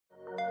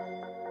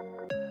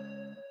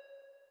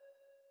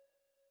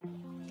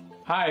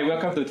Hi,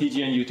 welcome to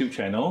TGN YouTube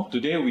channel.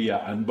 Today we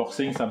are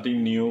unboxing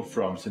something new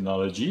from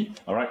Synology.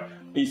 Alright,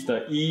 it's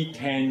the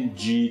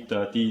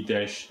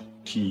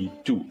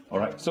E10G30-T2.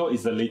 Alright, so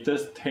it's the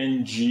latest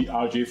 10G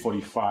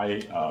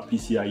RJ45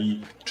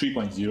 PCIe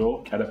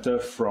 3.0 adapter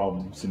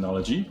from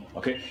Synology.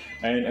 Okay,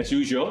 and as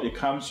usual, it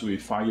comes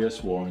with 5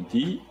 years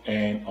warranty,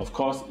 and of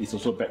course, it's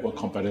also backward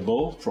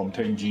compatible from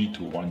 10G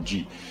to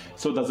 1G.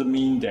 So doesn't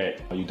mean that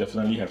you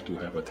definitely have to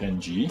have a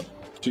 10G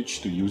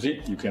switch to use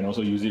it. You can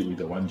also use it with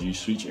the 1G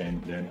switch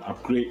and then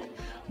upgrade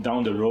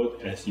down the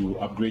road as you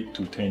upgrade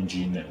to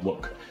 10G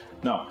network.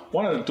 Now,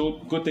 one of the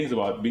good things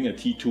about being a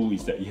T2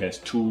 is that it has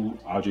 2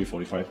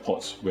 RJ45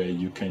 ports where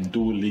you can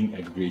do link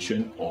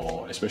aggregation,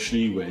 or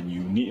especially when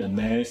you need a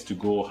NAS to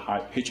go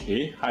high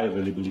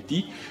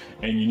availability,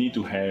 and you need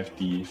to have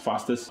the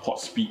fastest port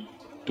speed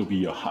to be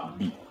your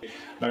heartbeat.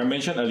 Like I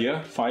mentioned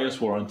earlier, 5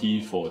 years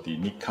warranty for the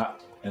NIC card,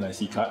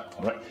 NIC card.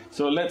 Alright,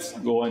 so let's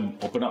go and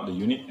open up the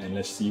unit and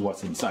let's see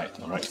what's inside.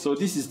 Alright, so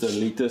this is the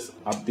latest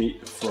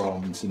update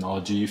from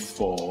Synology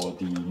for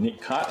the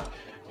NIC card,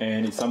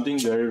 and it's something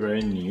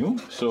very new.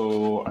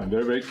 So I'm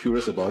very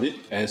curious about it,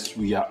 as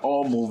we are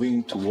all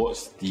moving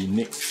towards the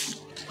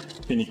next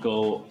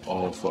pinnacle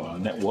of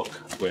network,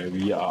 where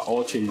we are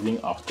all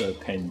chasing after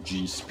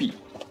 10G speed.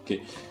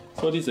 Okay,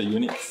 so this is the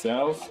unit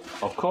itself.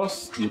 Of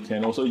course, you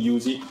can also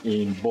use it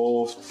in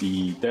both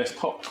the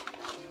desktop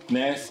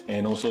NAS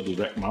and also the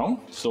rack mount.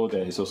 So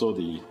there is also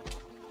the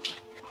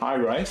high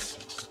rise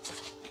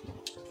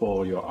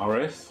for your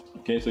RS.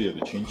 Okay, so you have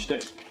to change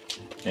that,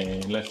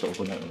 and let's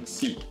open it and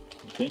see.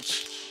 Okay,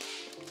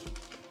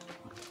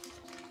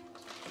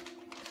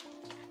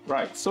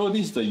 right, so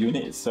this is the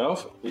unit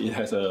itself. It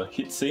has a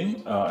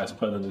heatsink as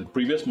per the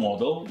previous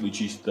model,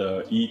 which is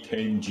the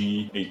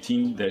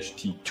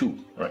E10G30-T2.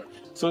 Right,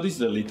 so this is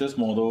the latest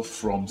model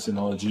from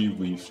Synology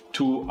with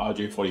 2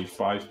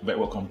 RJ45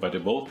 backward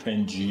compatible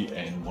 10G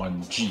and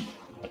 1G.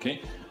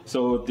 Okay,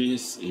 so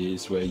this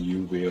is where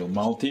you will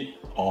mount it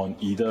on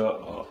either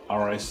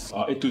RS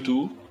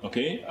 822,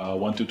 okay,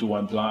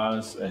 1221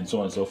 plus, and so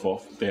on and so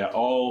forth. They are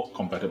all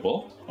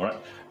compatible. All right,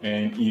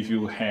 and if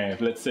you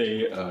have, let's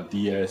say,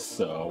 DS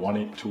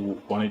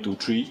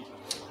 182.183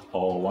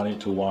 or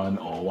 1821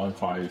 or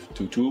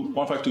 1522,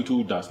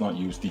 1522 does not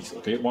use this.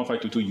 Okay,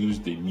 1522 use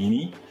the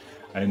mini,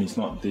 and it's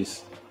not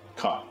this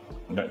card.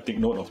 Okay, take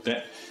note of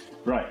that.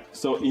 Right,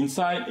 so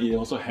inside it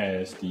also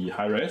has the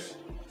high res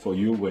for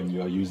you when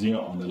you are using it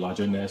on the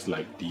larger NAS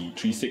like the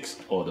 3.6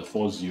 or the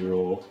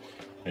 4.0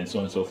 and so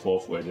on and so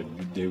forth, where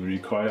they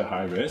require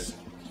high res.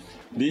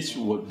 This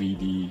would be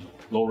the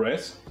low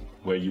res,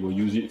 where you will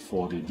use it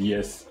for the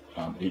DS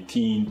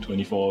 18,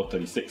 24,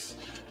 36,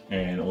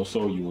 and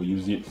also you will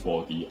use it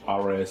for the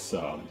RS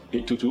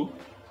 822,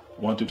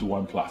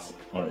 1221 plus.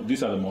 All right,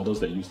 these are the models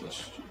that use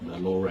the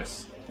low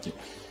res. Okay.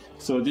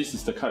 So this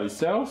is the card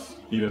itself.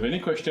 If you have any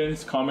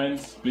questions,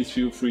 comments, please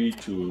feel free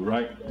to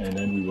write, and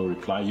then we will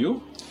reply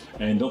you.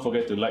 And don't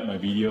forget to like my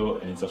video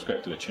and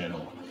subscribe to the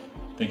channel.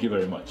 Thank you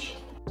very much.